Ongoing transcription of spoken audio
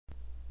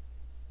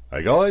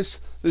Hey guys,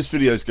 this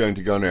video is going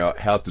to go on our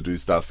how to do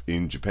stuff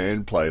in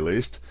Japan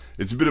playlist.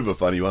 It's a bit of a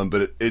funny one,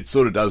 but it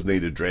sort of does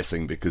need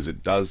addressing because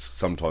it does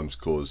sometimes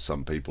cause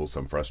some people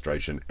some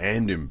frustration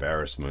and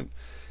embarrassment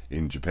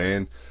in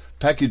Japan.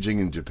 Packaging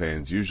in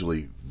Japan is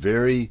usually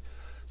very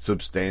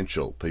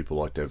substantial. People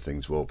like to have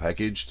things well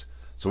packaged.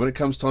 So when it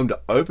comes time to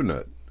open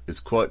it, it's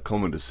quite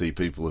common to see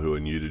people who are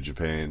new to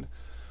Japan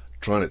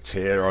trying to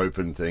tear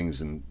open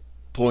things and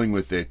pulling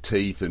with their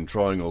teeth and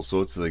trying all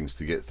sorts of things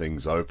to get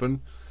things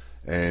open.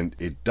 And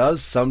it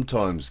does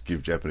sometimes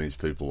give Japanese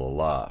people a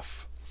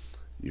laugh.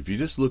 If you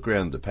just look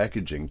around the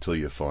packaging till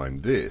you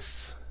find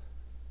this,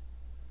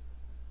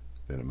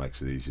 then it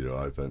makes it easy to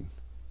open.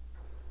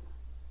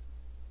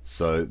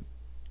 So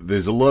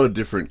there's a lot of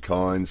different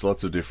kinds,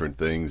 lots of different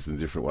things and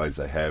different ways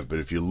they have, but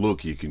if you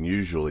look you can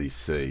usually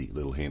see a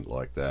little hint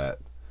like that.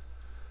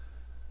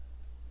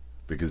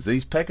 Because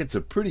these packets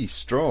are pretty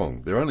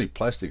strong. They're only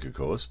plastic of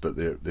course, but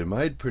they're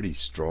made pretty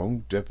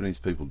strong. Japanese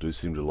people do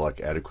seem to like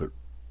adequate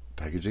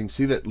packaging.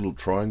 See that little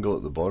triangle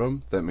at the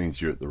bottom? That means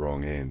you're at the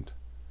wrong end.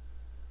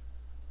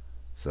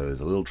 So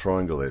there's a little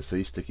triangle there,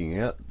 see, sticking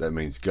out? That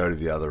means go to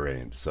the other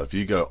end. So if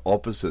you go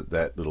opposite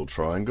that little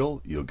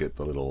triangle, you'll get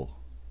the little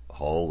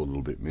hole a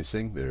little bit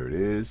missing. There it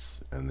is,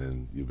 and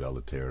then you'll be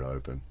able to tear it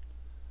open.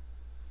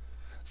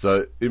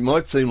 So it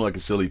might seem like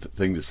a silly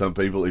thing to some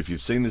people. If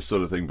you've seen this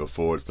sort of thing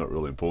before, it's not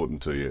really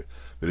important to you.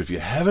 But if you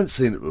haven't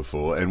seen it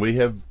before, and we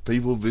have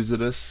people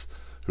visit us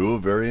who are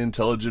very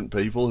intelligent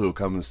people who'll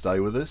come and stay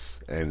with us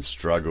and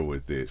struggle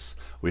with this.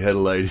 We had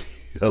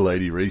a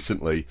lady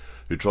recently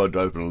who tried to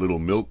open a little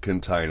milk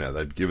container.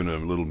 They'd given her a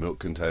little milk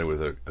container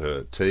with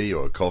her tea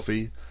or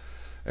coffee,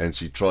 and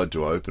she tried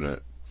to open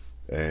it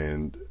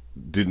and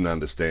didn't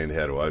understand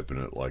how to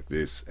open it like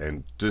this,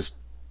 and just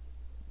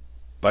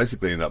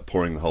basically ended up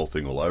pouring the whole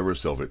thing all over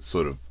herself. It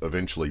sort of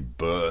eventually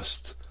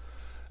burst,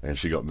 and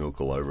she got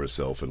milk all over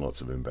herself and lots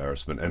of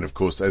embarrassment. And of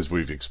course, as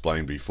we've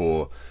explained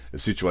before, a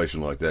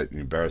situation like that, you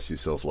embarrass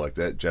yourself like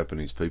that,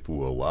 Japanese people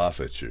will laugh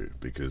at you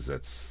because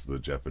that's the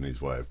Japanese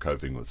way of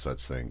coping with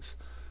such things.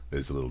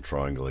 There's a little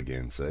triangle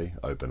again, see?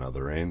 Open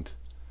other end,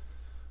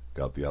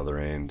 go up the other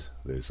end,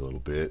 there's a little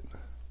bit.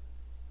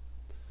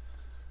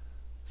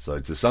 So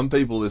to some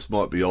people this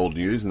might be old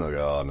news and they'll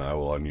go, oh no,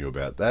 well I knew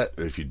about that.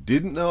 If you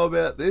didn't know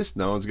about this,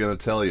 no one's going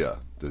to tell you.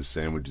 The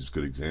sandwich is a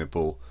good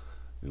example.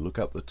 You look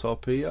up the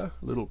top here,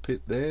 little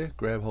pit there,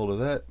 grab hold of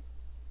that.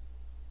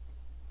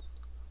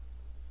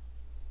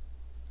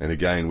 And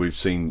again, we've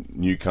seen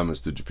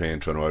newcomers to Japan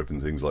trying to open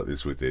things like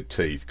this with their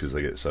teeth because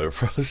they get so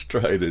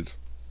frustrated.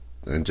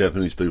 And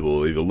Japanese people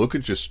will either look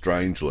at you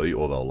strangely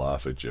or they'll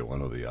laugh at you,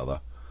 one or the other.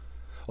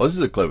 Oh, this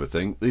is a clever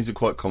thing. These are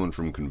quite common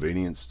from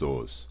convenience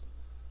stores.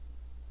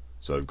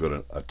 So I've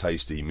got a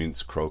tasty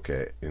mince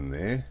croquette in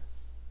there.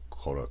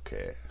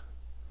 Croquette.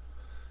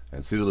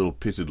 And see the little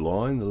pitted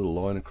line, the little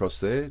line across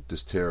there?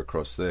 Just tear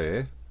across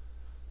there,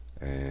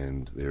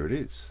 and there it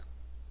is.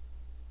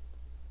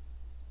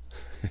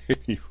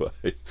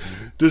 Anyway,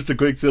 just a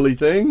quick silly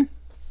thing.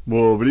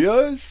 More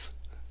videos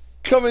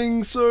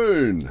coming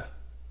soon.